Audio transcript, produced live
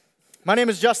My name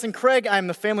is Justin Craig. I'm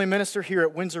the family minister here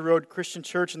at Windsor Road Christian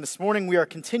Church, and this morning we are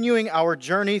continuing our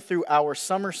journey through our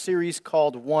summer series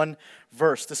called One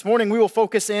Verse. This morning we will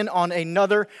focus in on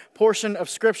another portion of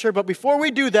Scripture, but before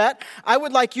we do that, I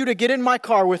would like you to get in my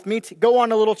car with me to go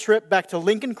on a little trip back to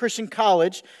Lincoln Christian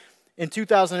College in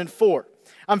 2004.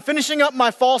 I'm finishing up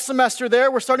my fall semester there.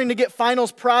 We're starting to get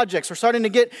finals projects. We're starting to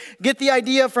get the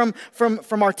idea from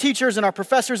our teachers and our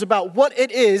professors about what it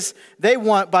is they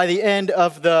want by the end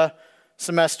of the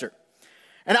semester.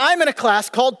 And I'm in a class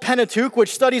called Pentateuch,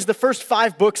 which studies the first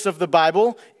 5 books of the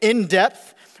Bible in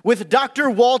depth with Dr.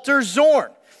 Walter Zorn.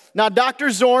 Now,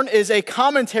 Dr. Zorn is a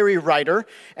commentary writer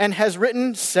and has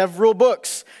written several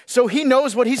books. So he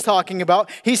knows what he's talking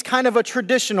about. He's kind of a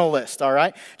traditionalist, all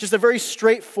right? Just a very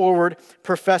straightforward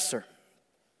professor.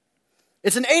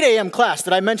 It's an 8 a.m. class.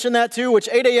 Did I mention that too? Which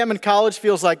 8 a.m. in college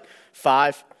feels like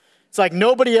 5. It's like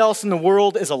nobody else in the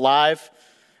world is alive.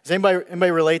 Does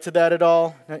anybody relate to that at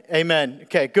all? Amen.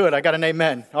 Okay, good. I got an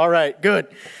amen. All right, good.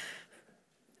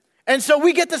 And so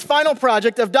we get this final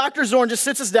project of Dr. Zorn just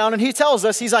sits us down and he tells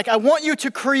us, he's like, I want you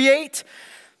to create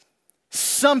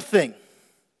something.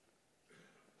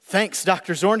 Thanks,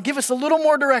 Dr. Zorn. Give us a little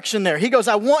more direction there. He goes,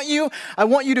 I want you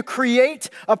to create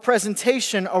a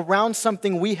presentation around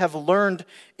something we have learned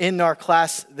in our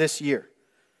class this year.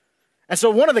 And so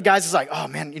one of the guys is like, oh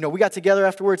man, we got together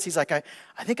afterwards. He's like, I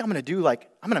think I'm going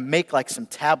to make like some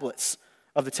tablets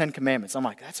of the 10 Commandments. I'm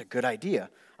like, that's a good idea.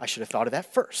 I should have thought of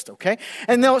that first, okay?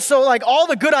 And so like all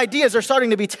the good ideas are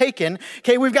starting to be taken.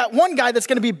 Okay, we've got one guy that's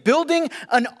going to be building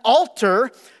an altar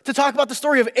to talk about the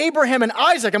story of Abraham and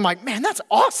Isaac. I'm like, man, that's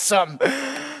awesome.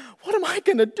 What am I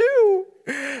going to do?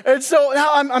 And so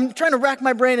now I'm trying to rack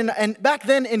my brain. And back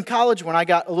then in college when I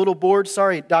got a little bored,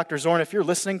 sorry, Dr. Zorn, if you're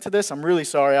listening to this, I'm really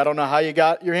sorry. I don't know how you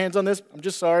got your hands on this. I'm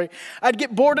just sorry. I'd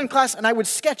get bored in class and I would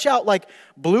sketch out like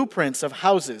blueprints of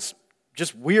houses.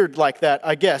 Just weird like that,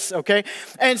 I guess, okay?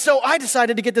 And so I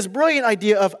decided to get this brilliant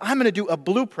idea of I'm going to do a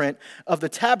blueprint of the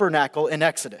tabernacle in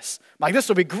Exodus. I'm like, this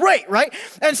will be great, right?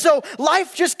 And so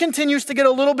life just continues to get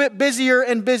a little bit busier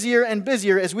and busier and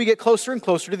busier as we get closer and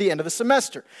closer to the end of the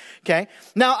semester, okay?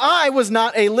 Now, I was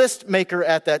not a list maker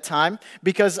at that time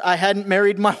because I hadn't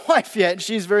married my wife yet.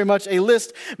 She's very much a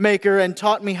list maker and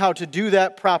taught me how to do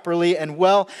that properly and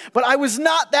well. But I was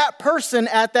not that person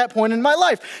at that point in my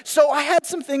life. So I had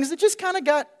some things that just kind of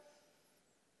got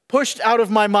pushed out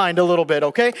of my mind a little bit,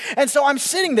 okay? And so I'm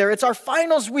sitting there, it's our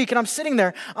finals week, and I'm sitting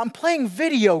there, I'm playing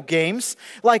video games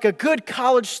like a good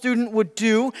college student would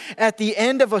do at the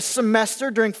end of a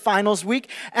semester during finals week,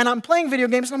 and I'm playing video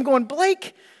games, and I'm going,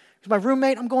 Blake, who's my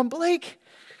roommate, I'm going, Blake,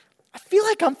 I feel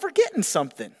like I'm forgetting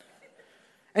something.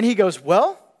 And he goes,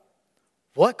 well,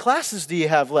 what classes do you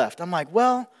have left? I'm like,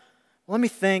 well, let me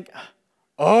think.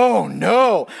 Oh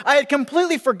no, I had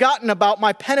completely forgotten about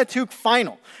my Pentateuch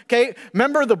final, okay?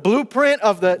 Remember the blueprint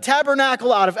of the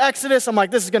tabernacle out of Exodus? I'm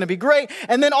like, this is going to be great.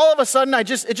 And then all of a sudden, it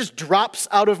just drops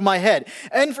out of my head.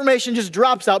 Information just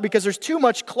drops out because there's too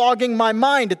much clogging my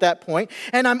mind at that point.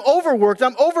 And I'm overworked,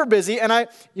 I'm overbusy, and I,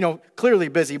 clearly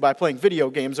busy by playing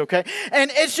video games, okay? And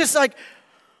it's just like,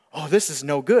 oh, this is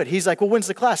no good. He's like, well, when's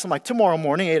the class? I'm like, tomorrow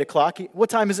morning, 8 o'clock. What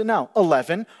time is it now?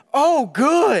 11. Oh,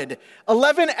 good.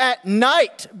 11 at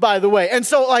night, by the way. And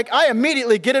so, I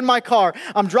immediately get in my car.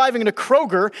 I'm driving to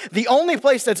Kroger, the only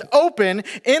place that's open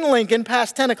in Lincoln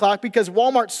past 10 o'clock because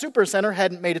Walmart Supercenter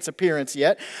hadn't made its appearance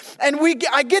yet. And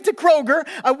I get to Kroger.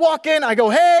 I walk in. I go,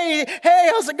 hey,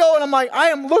 how's it going? I'm like, I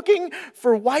am looking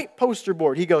for white poster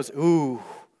board. He goes, ooh.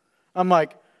 I'm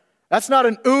like, that's not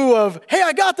an ooh of, hey,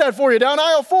 I got that for you down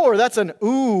aisle 4. That's an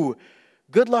ooh.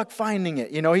 Good luck finding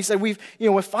it. He said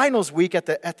with finals week at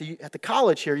the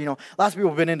college here, lots of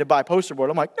people have been in to buy poster board.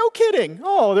 I'm like, no kidding.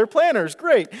 Oh, they're planners.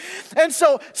 Great. And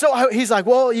so he's like,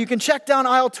 well, you can check down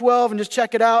aisle 12 and just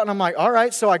check it out. And I'm like, all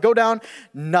right. So I go down,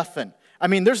 nothing. I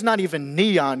mean, there's not even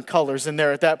neon colors in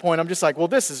there at that point. I'm just like, well,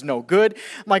 this is no good.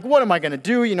 I'm like, what am I going to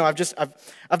do? I've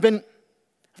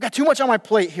got too much on my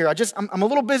plate here. I'm a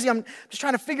little busy. I'm just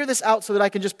trying to figure this out so that I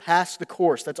can just pass the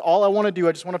course. That's all I want to do.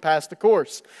 I just want to pass the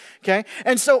course, okay?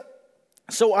 And so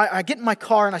I get in my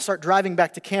car and I start driving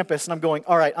back to campus and I'm going,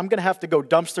 all right, I'm going to have to go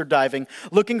dumpster diving,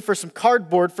 looking for some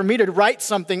cardboard for me to write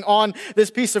something on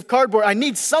this piece of cardboard. I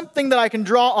need something that I can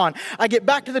draw on. I get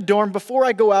back to the dorm. Before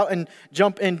I go out and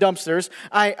jump in dumpsters,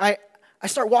 I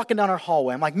start walking down our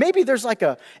hallway. I'm like, maybe there's like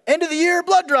a end of the year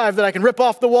blood drive that I can rip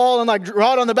off the wall and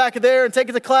draw it on the back of there and take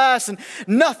it to class and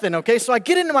nothing, okay? So I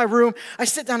get into my room, I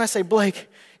sit down, I say, Blake,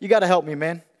 you got to help me,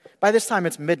 man. By this time,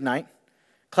 it's midnight.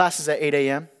 Class is at 8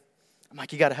 a.m. I'm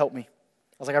like, you got to help me.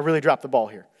 I was like, I really dropped the ball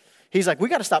here. He's like, we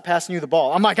got to stop passing you the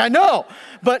ball. I'm like, I know,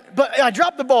 but I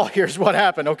dropped the ball. Here's what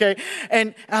happened, okay?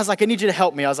 And I was like, I need you to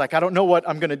help me. I was like, I don't know what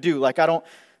I'm going to do. Like, I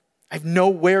have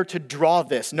nowhere to draw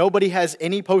this. Nobody has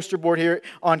any poster board here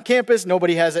on campus.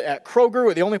 Nobody has it at Kroger.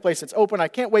 We're the only place that's open. I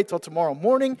can't wait till tomorrow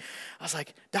morning. I was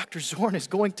like, Dr. Zorn is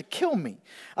going to kill me.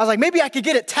 I was like, maybe I could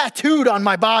get it tattooed on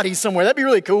my body somewhere. That'd be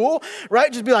really cool,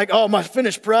 right? Just be like, oh, my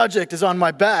finished project is on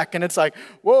my back. And it's like,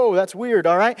 whoa, that's weird,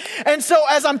 all right? And so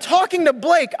as I'm talking to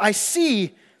Blake, I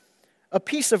see a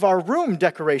piece of our room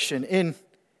decoration in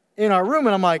our room.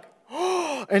 And I'm like,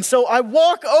 oh. And so I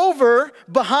walk over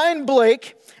behind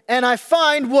Blake, and I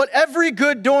find what every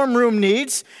good dorm room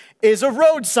needs is a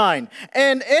road sign.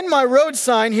 And in my road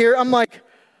sign here, I'm like,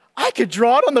 I could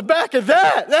draw it on the back of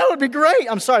that. That would be great.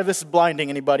 I'm sorry if this is blinding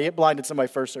anybody. It blinded somebody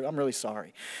first. I'm really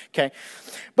sorry. Okay.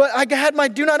 But I had my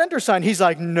do not enter sign. He's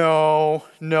like, no,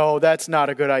 that's not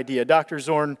a good idea. Dr.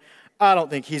 Zorn, I don't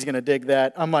think he's going to dig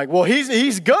that. I'm like, well, he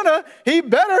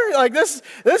better. Like, this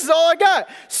is all I got.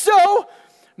 So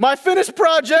my finished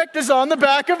project is on the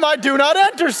back of my do not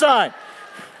enter sign.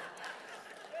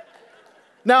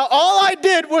 Now, all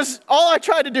I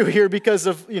tried to do here because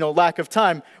of, lack of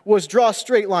time was draw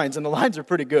straight lines, and the lines are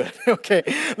pretty good, okay?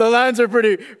 The lines are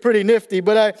pretty nifty,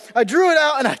 but I drew it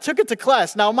out and I took it to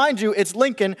class. Now, mind you, it's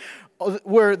Lincoln,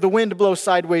 where the wind blows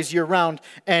sideways year round,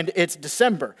 and it's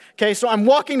December, okay? So I'm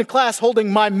walking to class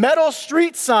holding my metal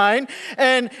street sign,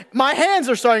 and my hands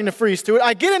are starting to freeze to it.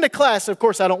 I get into class. Of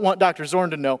course, I don't want Dr.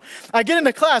 Zorn to know. I get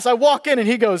into class. I walk in, and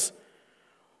he goes,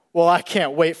 well, I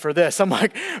can't wait for this. I'm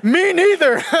like, me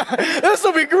neither. This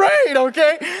will be great,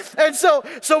 okay? And so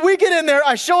we get in there.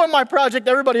 I show him my project.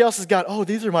 Everybody else has got, oh,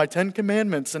 these are my 10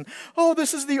 commandments. And, oh,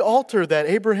 this is the altar that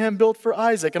Abraham built for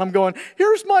Isaac. And I'm going,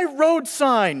 here's my road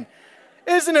sign.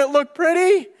 Isn't it look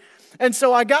pretty? And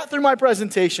so I got through my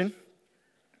presentation.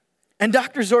 And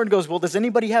Dr. Zorn goes, well, does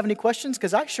anybody have any questions?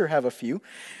 Because I sure have a few.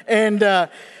 And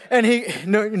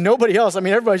nobody else. I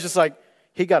mean, everybody's just like,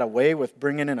 he got away with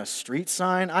bringing in a street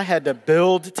sign. I had to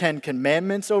build 10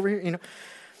 commandments over here,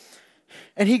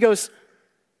 And he goes,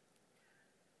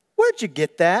 where'd you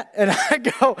get that? And I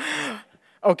go,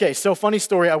 okay, so funny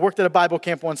story. I worked at a Bible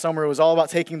camp one summer. It was all about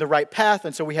taking the right path.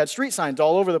 And so we had street signs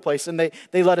all over the place, and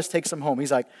they let us take some home.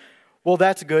 He's like, well,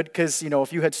 that's good, because,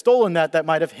 if you had stolen that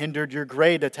might have hindered your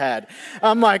grade a tad.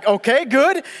 I'm like, okay,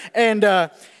 good. And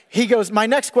he goes, my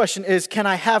next question is, can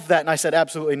I have that? And I said,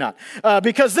 absolutely not.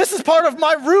 Because this is part of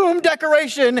my room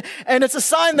decoration, and it's a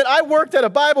sign that I worked at a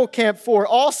Bible camp for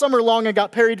all summer long and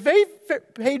got paid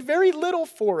very little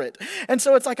for it. And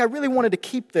so it's like I really wanted to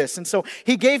keep this. And so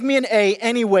he gave me an A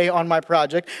anyway on my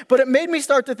project. But it made me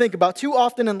start to think about, too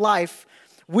often in life,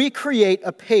 we create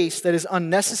a pace that is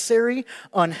unnecessary,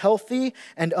 unhealthy,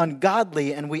 and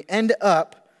ungodly, and we end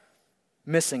up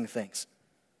missing things.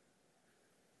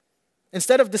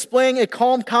 Instead of displaying a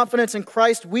calm confidence in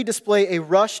Christ, we display a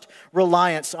rushed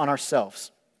reliance on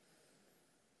ourselves.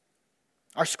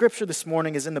 Our scripture this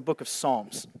morning is in the book of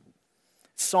Psalms.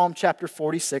 Psalm chapter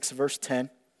 46, verse 10.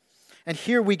 And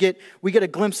here we get a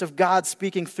glimpse of God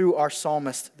speaking through our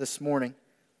psalmist this morning.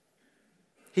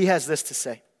 He has this to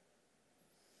say.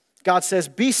 God says,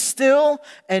 be still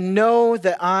and know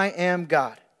that I am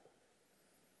God.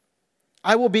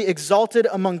 I will be exalted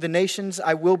among the nations.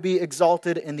 I will be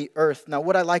exalted in the earth. Now,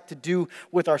 what I like to do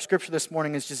with our scripture this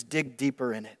morning is just dig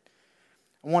deeper in it.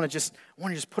 I want to just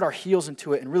put our heels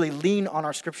into it and really lean on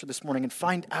our scripture this morning and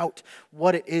find out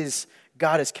what it is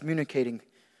God is communicating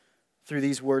through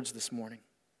these words this morning.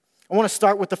 I want to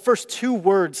start with the first two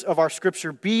words of our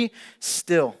scripture, be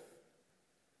still.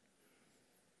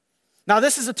 Now,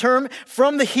 this is a term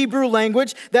from the Hebrew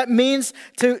language that means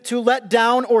to let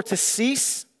down or to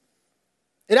cease.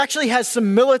 It actually has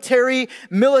some military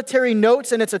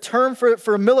notes, and it's a term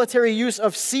for military use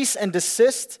of cease and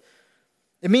desist.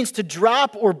 It means to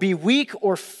drop or be weak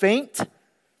or faint.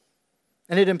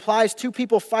 And it implies two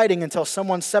people fighting until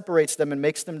someone separates them and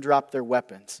makes them drop their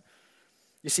weapons.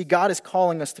 You see, God is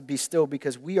calling us to be still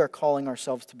because we are calling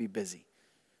ourselves to be busy.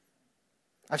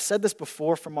 I've said this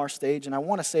before from our stage, and I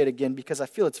want to say it again because I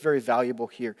feel it's very valuable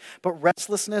here. But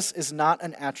restlessness is not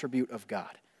an attribute of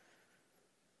God.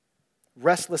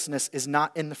 Restlessness is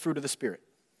not in the fruit of the Spirit.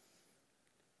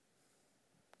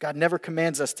 God never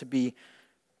commands us to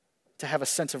have a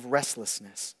sense of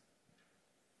restlessness.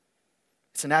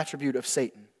 It's an attribute of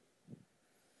Satan.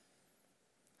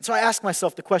 And so I ask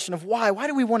myself the question of why? Why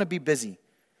do we want to be busy?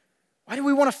 Why do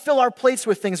we want to fill our plates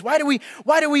with things? Why do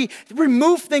we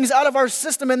remove things out of our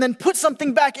system and then put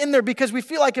something back in there because we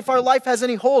feel like if our life has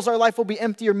any holes, our life will be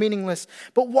empty or meaningless?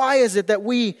 But why is it that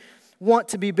we want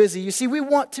to be busy. You see, we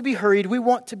want to be hurried. We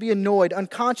want to be annoyed.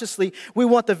 Unconsciously, we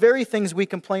want the very things we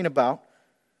complain about.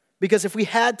 Because if we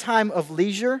had time of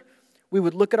leisure, we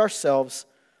would look at ourselves,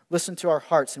 listen to our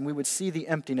hearts, and we would see the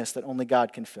emptiness that only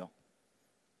God can fill.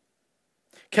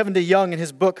 Kevin DeYoung, in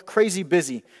his book, Crazy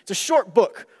Busy, it's a short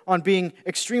book on being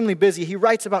extremely busy. He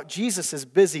writes about Jesus'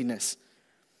 busyness,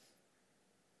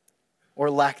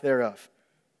 or lack thereof.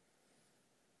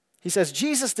 He says,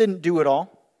 Jesus didn't do it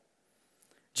all.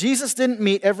 Jesus didn't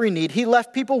meet every need. He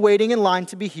left people waiting in line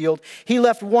to be healed. He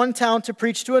left one town to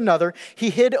preach to another. He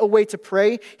hid away to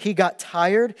pray. He got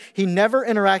tired. He never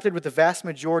interacted with the vast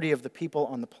majority of the people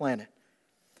on the planet.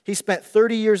 He spent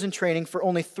 30 years in training for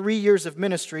only 3 years of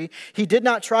ministry. He did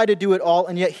not try to do it all,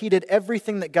 and yet he did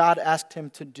everything that God asked him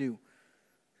to do.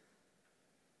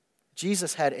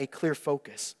 Jesus had a clear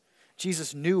focus.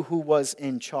 Jesus knew who was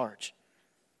in charge.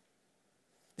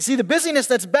 You see, the busyness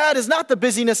that's bad is not the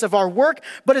busyness of our work,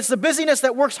 but it's the busyness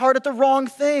that works hard at the wrong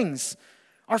things.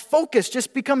 Our focus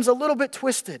just becomes a little bit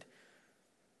twisted.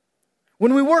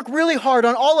 When we work really hard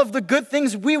on all of the good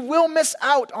things, we will miss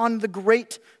out on the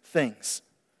great things.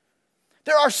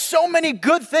 There are so many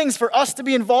good things for us to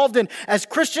be involved in as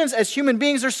Christians, as human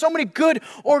beings. There's so many good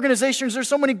organizations. There's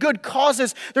so many good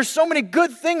causes. There's so many good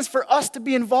things for us to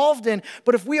be involved in.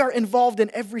 But if we are involved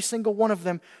in every single one of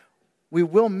them, we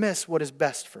will miss what is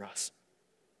best for us.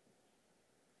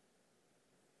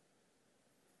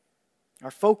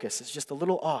 Our focus is just a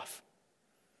little off.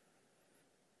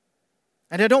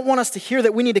 And I don't want us to hear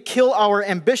that we need to kill our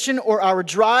ambition or our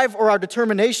drive or our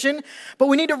determination, but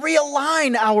we need to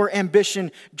realign our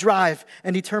ambition, drive,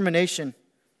 and determination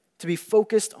to be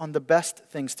focused on the best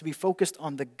things, to be focused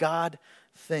on the God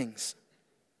things.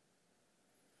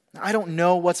 Now, I don't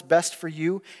know what's best for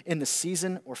you in the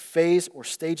season or phase or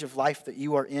stage of life that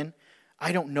you are in.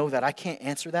 I don't know that. I can't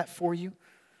answer that for you.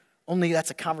 Only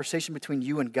that's a conversation between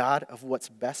you and God of what's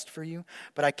best for you.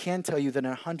 But I can tell you that in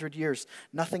 100 years,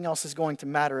 nothing else is going to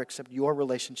matter except your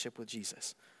relationship with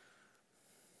Jesus.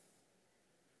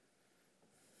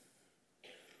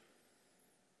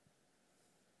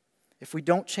 If we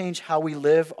don't change how we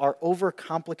live, our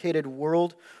overcomplicated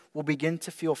world will begin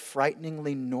to feel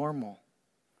frighteningly normal.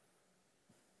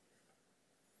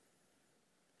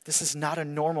 This is not a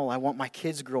normal I want my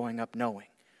kids growing up knowing.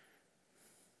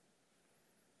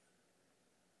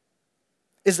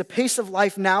 Is the pace of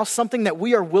life now something that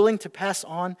we are willing to pass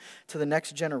on to the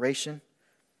next generation?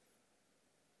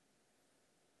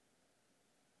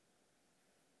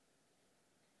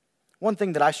 One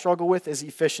thing that I struggle with is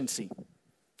efficiency.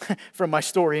 From my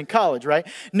story in college, right?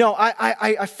 No,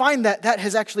 I find that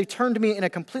has actually turned me in a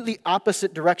completely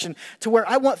opposite direction to where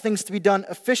I want things to be done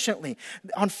efficiently.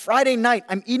 On Friday night,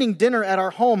 I'm eating dinner at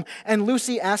our home, and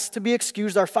Lucy asks to be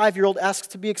excused. Our 5-year-old asks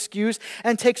to be excused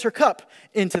and takes her cup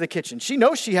into the kitchen. She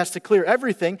knows she has to clear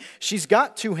everything. She's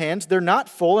got 2 hands. They're not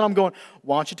full, and I'm going,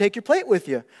 why don't you take your plate with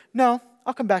you? No.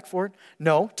 I'll come back for it.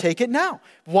 No, take it now.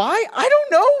 Why? I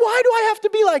don't know. Why do I have to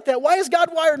be like that? Why has God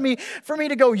wired me for me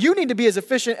to go, you need to be as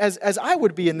efficient as I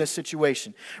would be in this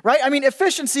situation, right? I mean,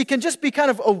 efficiency can just be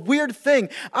kind of a weird thing.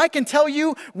 I can tell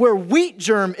you where wheat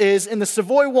germ is in the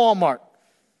Savoy Walmart.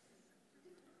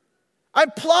 I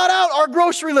plot out our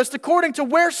grocery list according to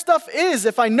where stuff is.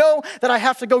 If I know that I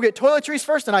have to go get toiletries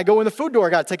first, and I go in the food door, I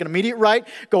got to take an immediate right,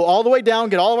 go all the way down,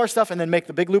 get all of our stuff, and then make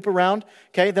the big loop around.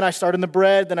 Okay, then I start in the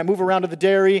bread, then I move around to the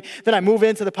dairy, then I move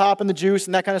into the pop and the juice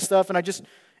and that kind of stuff, and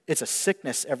it's a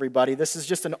sickness, everybody. This is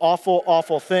just an awful,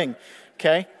 awful thing,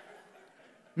 okay?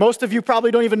 Most of you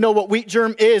probably don't even know what wheat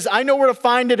germ is. I know where to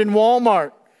find it in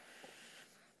Walmart.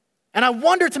 And I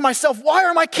wonder to myself, why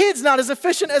are my kids not as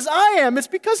efficient as I am? It's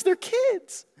because they're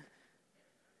kids.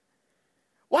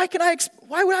 Why would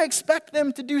I expect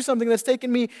them to do something that's taken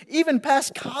me even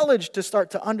past college to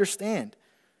start to understand?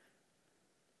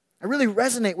 I really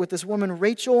resonate with this woman,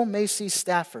 Rachel Macy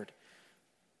Stafford.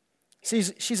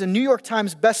 She's a New York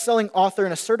Times best-selling author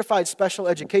and a certified special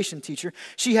education teacher.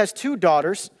 She has 2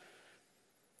 daughters.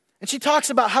 And she talks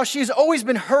about how she's always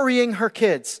been hurrying her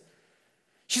kids.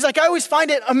 She's like, I always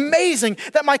find it amazing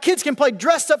that my kids can play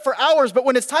dressed up for hours, but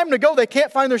when it's time to go, they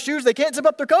can't find their shoes, they can't zip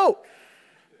up their coat.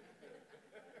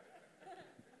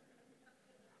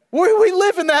 We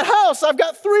live in that house. I've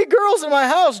got 3 girls in my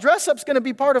house. Dress up's going to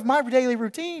be part of my daily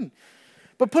routine.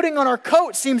 But putting on our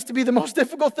coat seems to be the most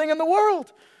difficult thing in the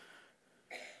world.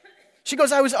 She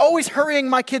goes, I was always hurrying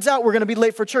my kids out. We're going to be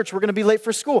late for church. We're going to be late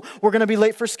for school. We're going to be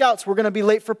late for scouts. We're going to be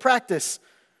late for practice.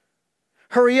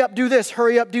 Hurry up, do this.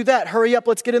 Hurry up, do that. Hurry up,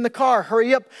 let's get in the car.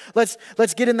 Hurry up, let's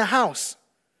get in the house.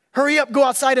 Hurry up, go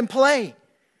outside and play.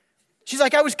 She's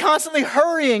like, I was constantly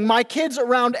hurrying my kids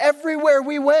around everywhere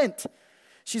we went.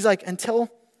 She's like, until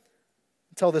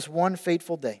Until this one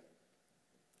fateful day.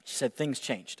 She said things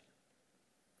changed.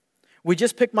 We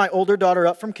just picked my older daughter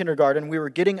up from kindergarten. We were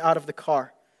getting out of the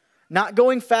car. Not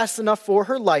going fast enough for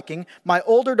her liking, my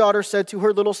older daughter said to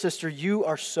her little sister, "You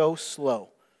are so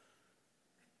slow."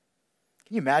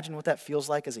 Can you imagine what that feels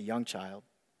like as a young child?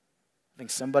 Having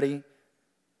somebody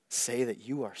say that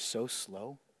you are so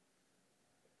slow?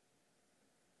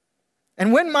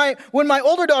 And when my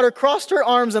older daughter crossed her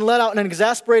arms and let out an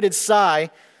exasperated sigh,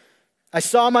 I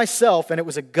saw myself, and it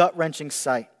was a gut-wrenching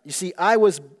sight. You see, I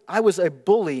was a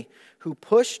bully who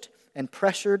pushed and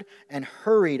pressured and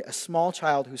hurried a small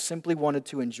child who simply wanted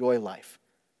to enjoy life.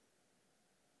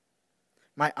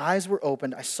 My eyes were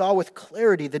opened. I saw with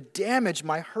clarity the damage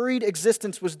my hurried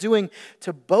existence was doing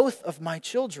to both of my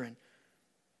children.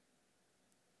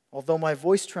 Although my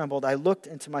voice trembled, I looked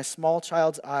into my small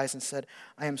child's eyes and said,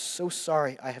 "I am so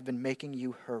sorry I have been making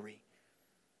you hurry.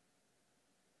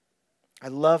 I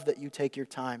love that you take your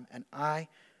time, and I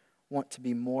want to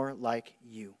be more like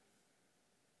you."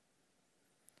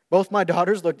 Both my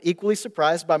daughters looked equally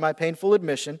surprised by my painful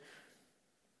admission,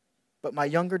 but my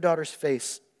younger daughter's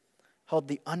face held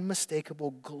the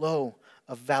unmistakable glow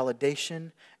of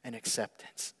validation and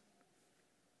acceptance.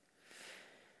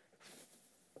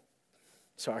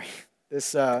 Sorry,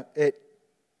 it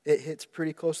hits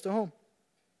pretty close to home.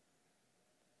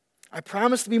 "I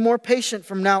promise to be more patient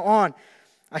from now on,"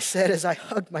 I said as I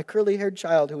hugged my curly-haired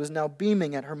child who was now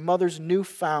beaming at her mother's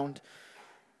newfound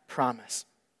promise.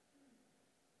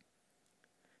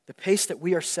 The pace that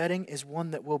we are setting is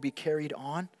one that will be carried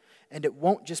on, and it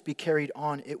won't just be carried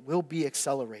on, it will be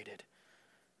accelerated.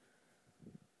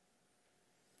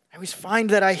 I always find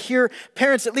that I hear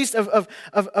parents, at least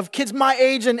of kids my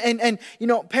age, and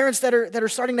parents that are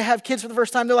starting to have kids for the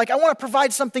first time. They're like, "I want to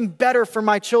provide something better for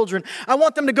my children. I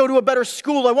want them to go to a better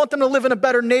school. I want them to live in a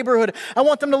better neighborhood. I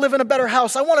want them to live in a better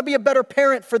house. I want to be a better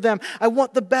parent for them. I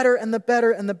want the better and the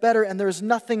better and the better." And there's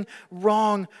nothing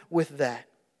wrong with that.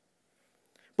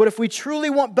 But if we truly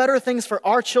want better things for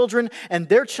our children and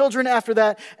their children after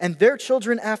that and their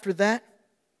children after that,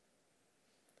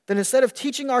 then instead of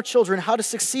teaching our children how to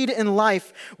succeed in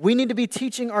life, we need to be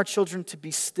teaching our children to be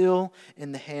still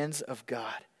in the hands of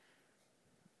God.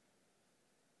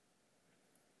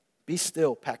 Be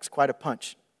still packs quite a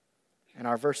punch, and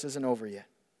our verse isn't over yet.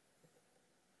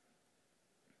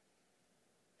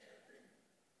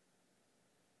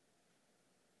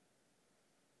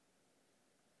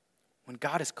 When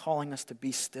God is calling us to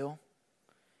be still,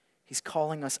 He's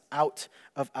calling us out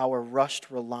of our rushed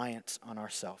reliance on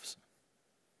ourselves.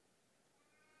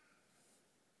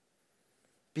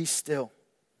 Be still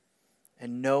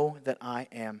and know that I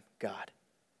am God.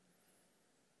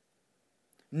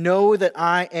 Know that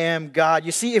I am God.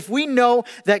 You see, if we know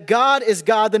that God is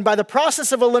God, then by the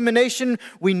process of elimination,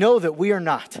 we know that we are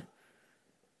not.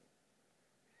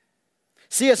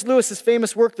 C.S. Lewis's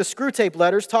famous work, The Screwtape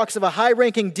Letters, talks of a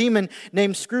high-ranking demon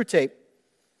named Screwtape,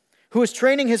 who is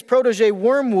training his protege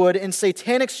Wormwood in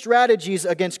satanic strategies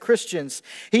against Christians.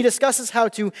 He discusses how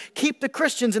to keep the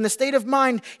Christians in the state of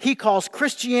mind he calls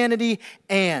Christianity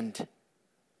and.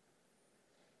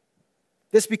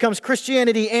 This becomes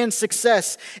Christianity and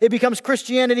success. It becomes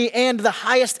Christianity and the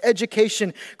highest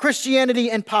education,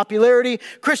 Christianity and popularity,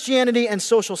 Christianity and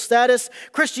social status,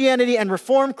 Christianity and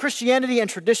reform, Christianity and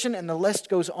tradition, and the list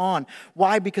goes on.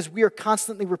 Why? Because we are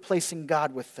constantly replacing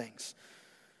God with things.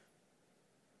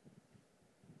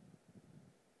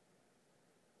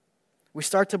 We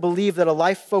start to believe that a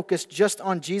life focused just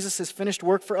on Jesus' finished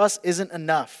work for us isn't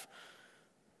enough.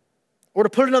 Or to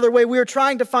put it another way, we are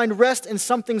trying to find rest in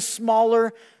something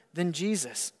smaller than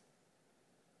Jesus.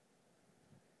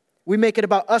 We make it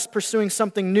about us pursuing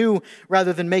something new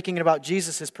rather than making it about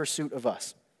Jesus' pursuit of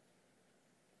us.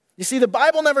 You see, the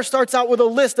Bible never starts out with a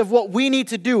list of what we need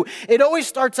to do. It always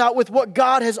starts out with what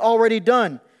God has already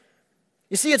done.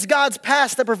 You see, it's God's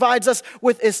past that provides us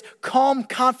with this calm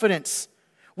confidence.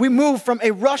 We move from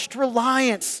a rushed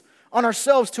reliance on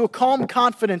ourselves to a calm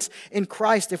confidence in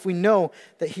Christ if we know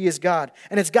that He is God.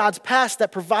 And it's God's past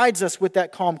that provides us with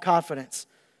that calm confidence.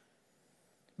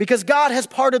 Because God has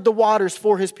parted the waters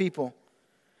for His people.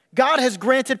 God has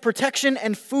granted protection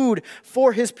and food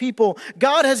for His people.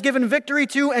 God has given victory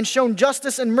to and shown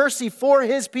justice and mercy for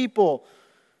His people.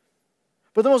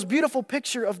 But the most beautiful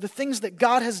picture of the things that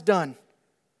God has done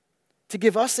to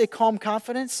give us a calm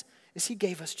confidence is He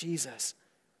gave us Jesus.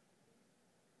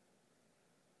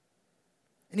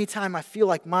 Anytime I feel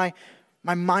like my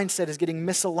mindset is getting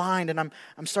misaligned and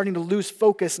I'm starting to lose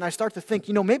focus and I start to think,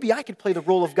 maybe I could play the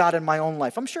role of God in my own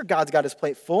life. I'm sure God's got His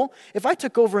plate full. If I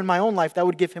took over in my own life, that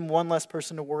would give Him one less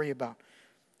person to worry about.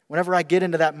 Whenever I get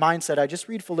into that mindset, I just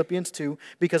read Philippians 2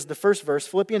 because the first verse,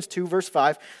 Philippians 2, verse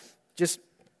 5, just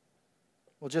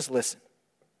listen.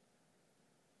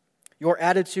 Your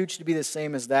attitude should be the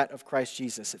same as that of Christ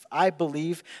Jesus. If I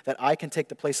believe that I can take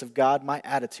the place of God, my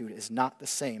attitude is not the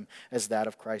same as that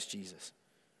of Christ Jesus,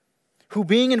 who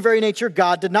being in very nature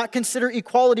God did not consider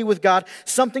equality with God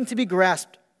something to be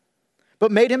grasped,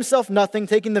 but made himself nothing,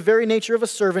 taking the very nature of a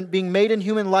servant, being made in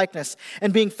human likeness.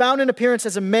 And being found in appearance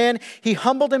as a man, he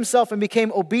humbled himself and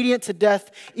became obedient to death,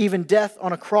 even death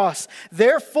on a cross.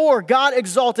 Therefore, God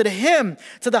exalted him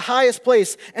to the highest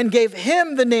place and gave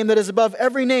him the name that is above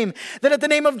every name, that at the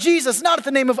name of Jesus, not at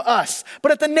the name of us,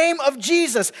 but at the name of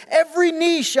Jesus, every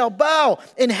knee shall bow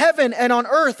in heaven and on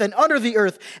earth and under the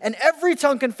earth, and every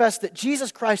tongue confess that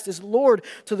Jesus Christ is Lord,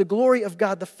 to the glory of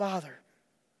God the Father.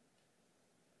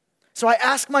 So I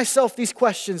ask myself these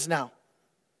questions now.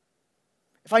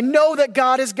 If I know that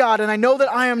God is God and I know that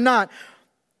I am not,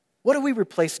 what do we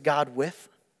replace God with?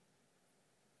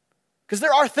 Because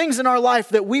there are things in our life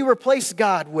that we replace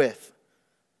God with.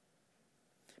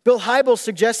 Bill Hybels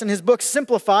suggests in his book,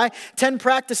 Simplify, 10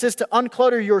 Practices to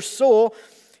Unclutter Your Soul.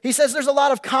 He says there's a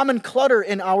lot of common clutter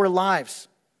in our lives.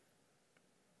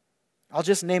 I'll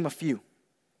just name a few.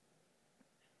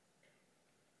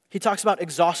 He talks about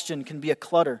exhaustion can be a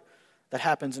clutter that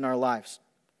happens in our lives.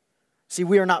 See,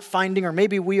 we are not finding, or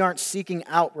maybe we aren't seeking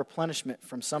out replenishment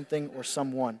from something or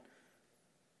someone.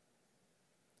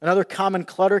 Another common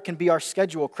clutter can be our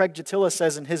schedule. Craig Jatilla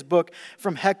says in his book,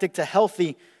 From Hectic to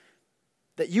Healthy,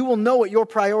 that you will know what your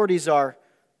priorities are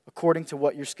according to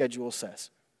what your schedule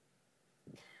says.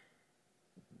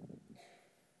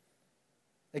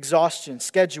 Exhaustion,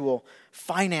 schedule,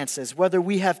 finances, whether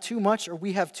we have too much or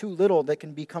we have too little, that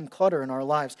can become clutter in our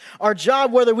lives. Our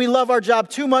job, whether we love our job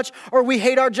too much or we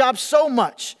hate our job so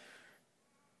much,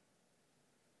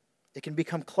 it can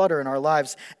become clutter in our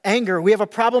lives. Anger, we have a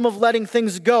problem of letting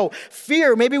things go.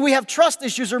 Fear, maybe we have trust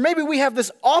issues, or maybe we have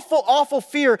this awful, awful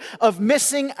fear of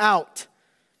missing out.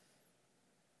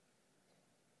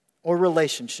 Or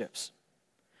relationships.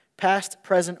 Past,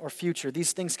 present, or future.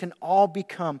 These things can all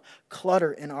become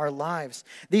clutter in our lives.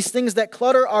 These things that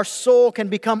clutter our soul can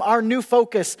become our new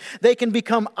focus. They can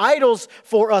become idols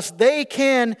for us. They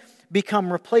can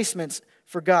become replacements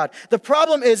for God. The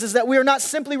problem is that we are not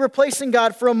simply replacing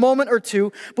God for a moment or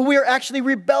two, but we are actually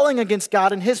rebelling against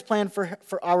God and His plan for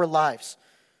our lives.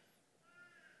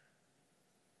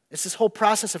 It's this whole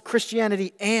process of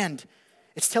Christianity, and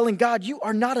it's telling God, you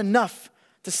are not enough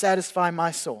to satisfy my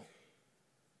soul.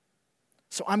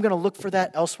 So I'm going to look for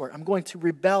that elsewhere. I'm going to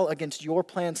rebel against your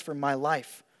plans for my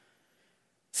life.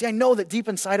 See, I know that deep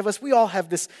inside of us, we all have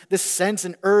this sense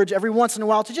and urge every once in a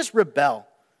while to just rebel.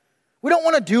 We don't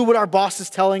want to do what our boss is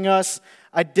telling us.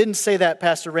 I didn't say that,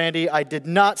 Pastor Randy. I did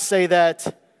not say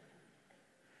that.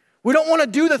 We don't want to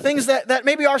do the things that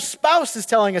maybe our spouse is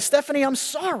telling us. Stephanie, I'm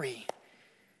sorry.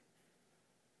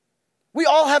 We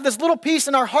all have this little piece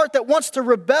in our heart that wants to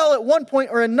rebel at one point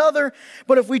or another,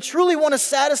 but if we truly want to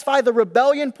satisfy the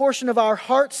rebellion portion of our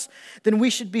hearts, then we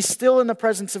should be still in the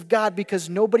presence of God because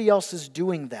nobody else is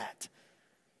doing that.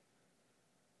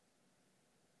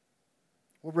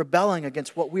 We're rebelling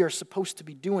against what we are supposed to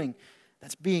be doing,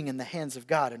 that's being in the hands of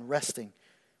God and resting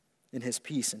in His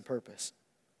peace and purpose.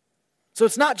 So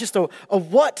it's not just a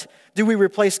what do we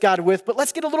replace God with, but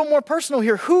let's get a little more personal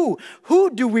here. Who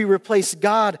do we replace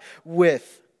God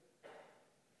with?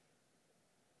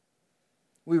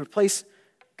 We replace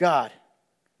God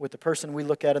with the person we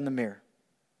look at in the mirror.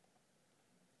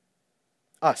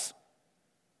 Us.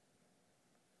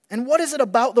 And what is it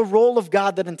about the role of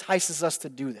God that entices us to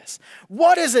do this?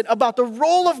 What is it about the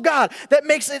role of God that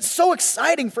makes it so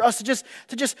exciting for us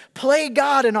to just play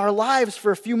God in our lives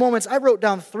for a few moments? I wrote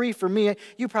down 3 for me.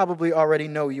 You probably already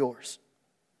know yours.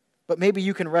 But maybe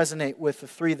you can resonate with the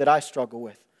 3 that I struggle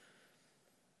with.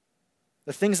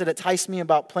 The things that entice me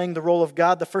about playing the role of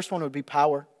God, the first one would be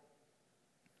power.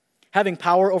 Having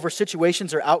power over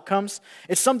situations or outcomes.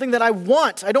 It's something that I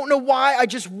want. I don't know why, I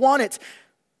just want it.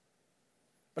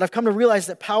 But I've come to realize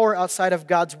that power outside of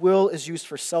God's will is used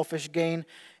for selfish gain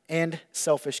and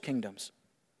selfish kingdoms.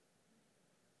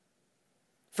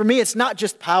 For me, it's not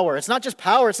just power. It's not just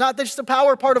power. It's not just the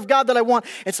power part of God that I want.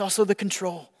 It's also the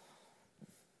control.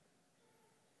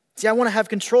 See, I want to have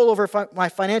control over my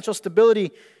financial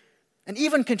stability and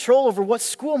even control over what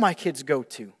school my kids go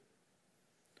to.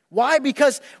 Why?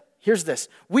 Because, here's this.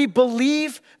 We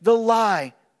believe the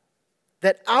lie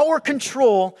that our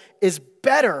control is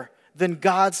better than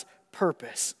God's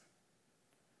purpose.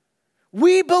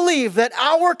 We believe that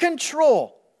our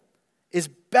control is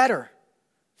better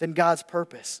than God's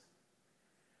purpose.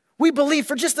 We believe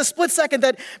for just a split second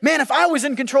that, man, if I was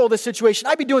in control of this situation,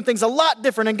 I'd be doing things a lot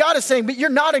different. And God is saying, but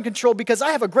you're not in control because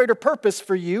I have a greater purpose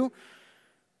for you.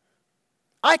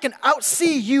 I can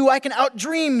outsee you. I can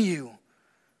outdream you.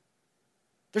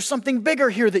 There's something bigger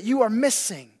here that you are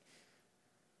missing.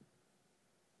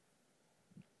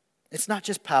 It's not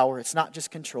just power. It's not just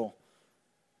control.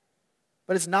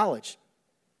 But it's knowledge.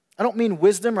 I don't mean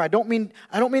wisdom, or I don't mean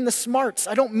the smarts.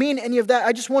 I don't mean any of that.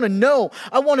 I just want to know.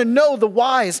 I want to know the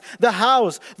whys, the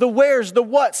hows, the wheres, the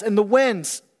whats, and the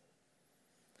whens.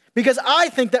 Because I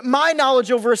think that my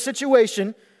knowledge over a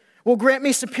situation will grant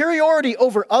me superiority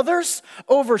over others,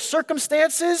 over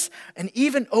circumstances, and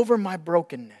even over my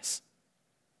brokenness.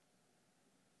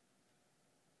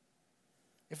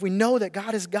 If we know that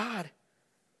God is God,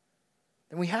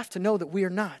 then we have to know that we are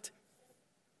not.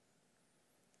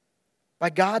 By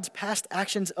God's past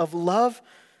actions of love,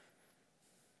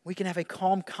 we can have a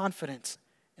calm confidence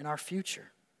in our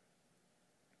future.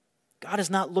 God is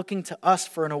not looking to us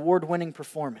for an award-winning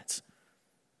performance.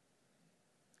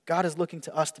 God is looking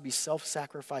to us to be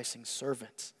self-sacrificing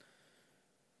servants.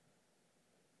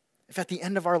 If at the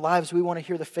end of our lives we want to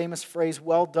hear the famous phrase,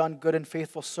 "Well done, good and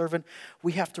faithful servant,"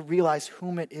 we have to realize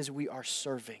whom it is we are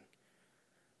serving.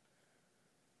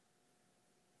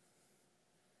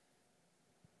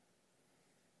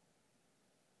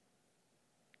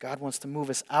 God wants to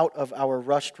move us out of our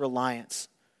rushed reliance,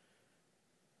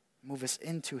 move us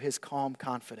into His calm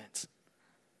confidence.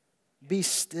 Be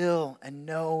still and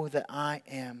know that I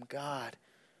am God.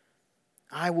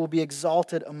 I will be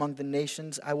exalted among the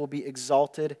nations. I will be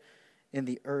exalted in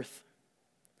the earth.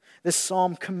 This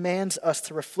psalm commands us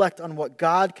to reflect on what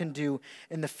God can do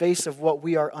in the face of what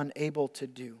we are unable to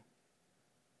do.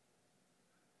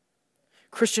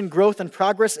 Christian growth and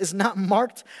progress is not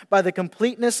marked by the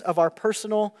completeness of our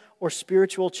personal or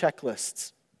spiritual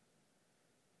checklists.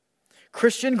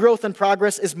 Christian growth and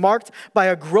progress is marked by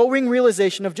a growing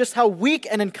realization of just how weak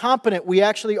and incompetent we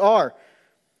actually are,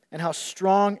 and how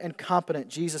strong and competent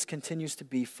Jesus continues to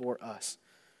be for us.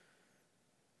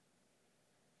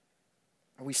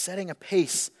 Are we setting a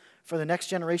pace for the next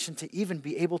generation to even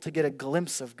be able to get a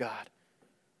glimpse of God?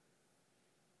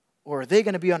 Or are they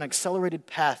going to be on an accelerated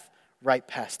path right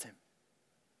past Him?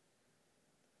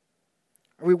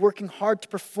 Are we working hard to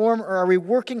perform, or are we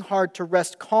working hard to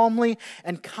rest calmly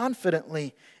and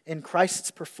confidently in Christ's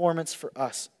performance for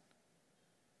us?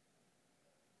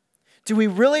 Do we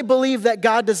really believe that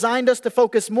God designed us to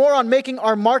focus more on making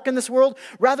our mark in this world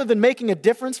rather than making a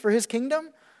difference for His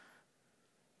kingdom?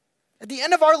 At the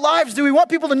end of our lives, do we want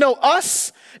people to know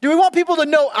us? Do we want people to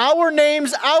know our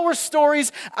names, our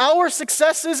stories, our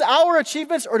successes, our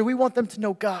achievements, or do we want them to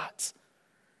know God's?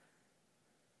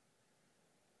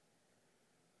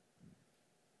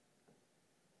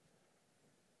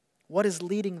 What is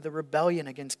leading the rebellion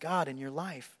against God in your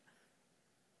life?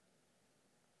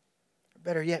 Or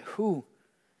better yet, who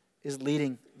is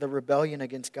leading the rebellion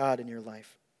against God in your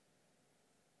life?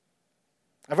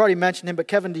 I've already mentioned him, but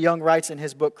Kevin DeYoung writes in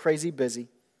his book, Crazy Busy.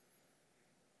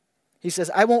 He says,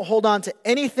 "I won't hold on to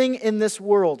anything in this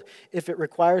world if it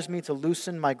requires me to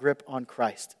loosen my grip on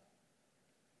Christ."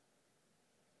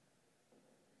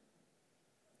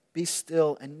 Be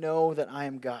still and know that I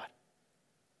am God.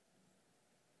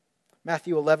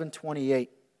 Matthew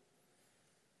 11:28.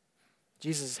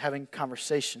 Jesus is having a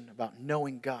conversation about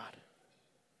knowing God.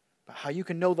 About how you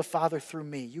can know the Father through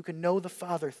me. You can know the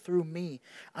Father through me.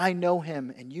 I know Him,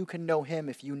 and you can know Him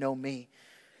if you know me.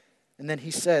 And then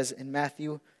He says in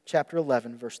Matthew chapter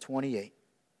 11, verse 28,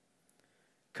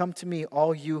 "Come to me,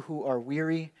 all you who are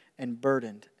weary and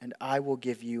burdened, and I will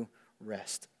give you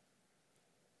rest."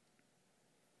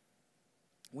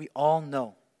 We all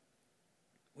know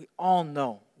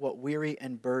what weary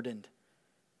and burdened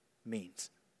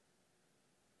means.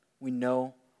 We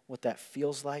know what that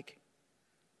feels like.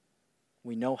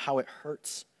 We know how it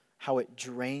hurts, how it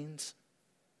drains.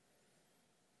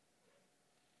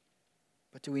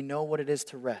 But do we know what it is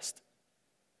to rest?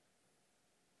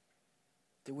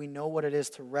 Do we know what it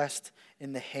is to rest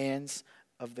in the hands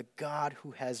of the God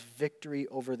who has victory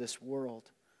over this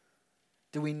world?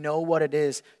 Do we know what it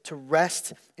is to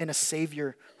rest in a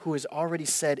Savior who has already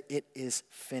said it is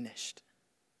finished?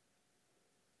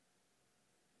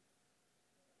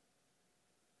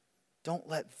 Don't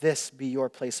let this be your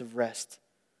place of rest.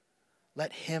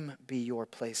 Let Him be your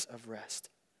place of rest.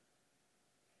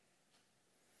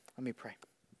 Let me pray.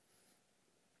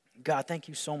 God, thank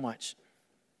you so much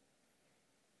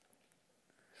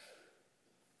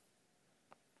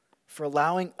for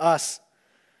allowing us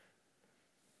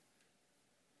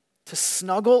to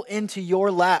snuggle into your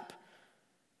lap.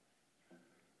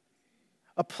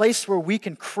 A place where we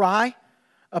can cry,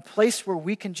 a place where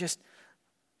we can just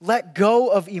let go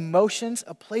of emotions,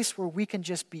 a place where we can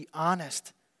just be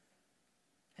honest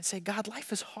and say, God,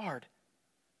 life is hard.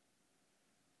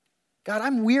 God,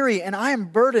 I'm weary and I am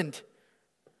burdened.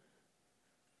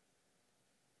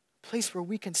 A place where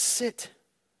we can sit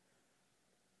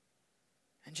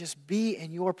and just be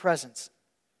in your presence.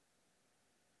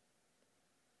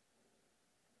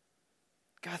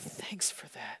 God, thanks for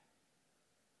that.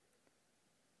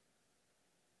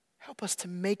 Help us to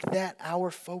make that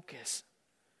our focus.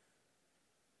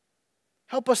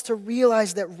 Help us to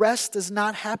realize that rest does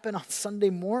not happen on Sunday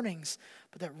mornings,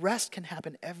 but that rest can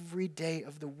happen every day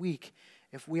of the week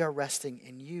if we are resting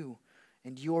in you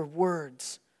and your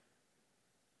words,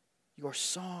 your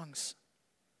songs.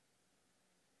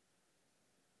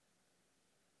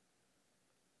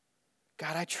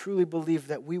 God, I truly believe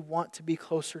that we want to be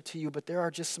closer to you, but there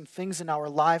are just some things in our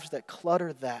lives that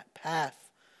clutter that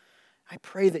path. I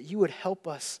pray that you would help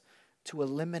us to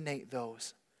eliminate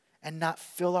those and not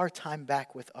fill our time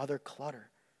back with other clutter.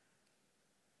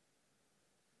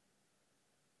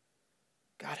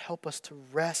 God, help us to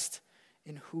rest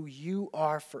in who you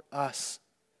are for us.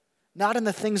 Not in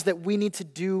the things that we need to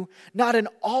do, not in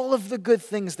all of the good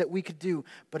things that we could do,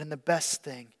 but in the best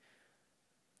thing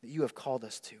that you have called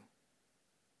us to.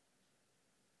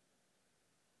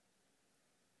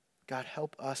 God,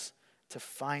 help us to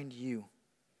find you.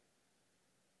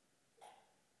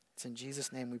 It's in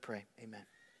Jesus' name we pray. Amen.